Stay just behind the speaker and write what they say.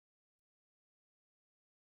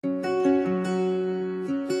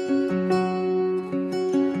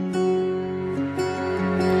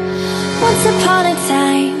Once upon a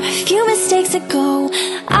time, a few mistakes ago,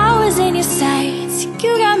 I was in your sights,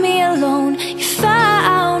 you got me alone. You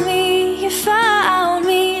found me, you found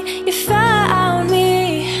me, you found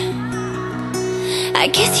me. I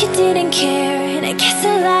guess you didn't care, and I guess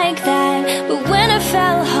I like that. But when I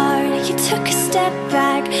fell hard, you took a step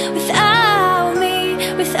back. Without me,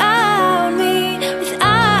 without me,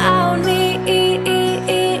 without me.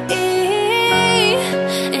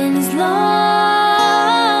 And he's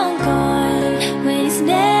long gone when he's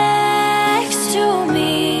next to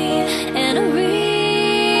me, and I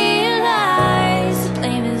realize the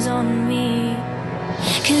blame is on me.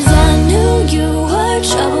 'Cause I knew you were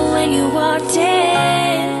trouble when you walked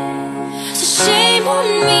in, so shame on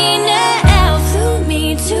me now. Flew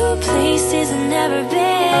me to places I've never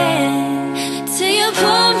been, till you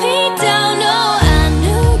pulled me down. No, I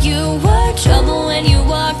knew you were trouble when you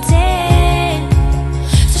walked in,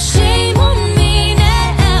 so shame on me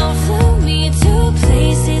now. Flew me to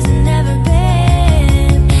places I've never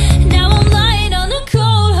been. Now I'm lying on the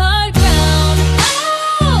cold hard ground.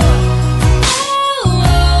 Oh, oh,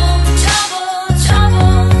 oh, trouble,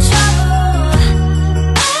 trouble, trouble.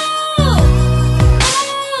 Oh,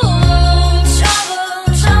 oh, trouble,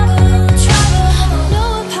 trouble, trouble. No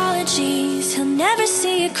apologies, he'll never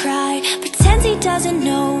see you cry. Pretends he doesn't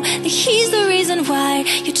know that he's the reason why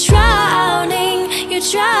you're drowning, you're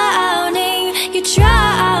drowning, you're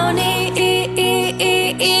drowning.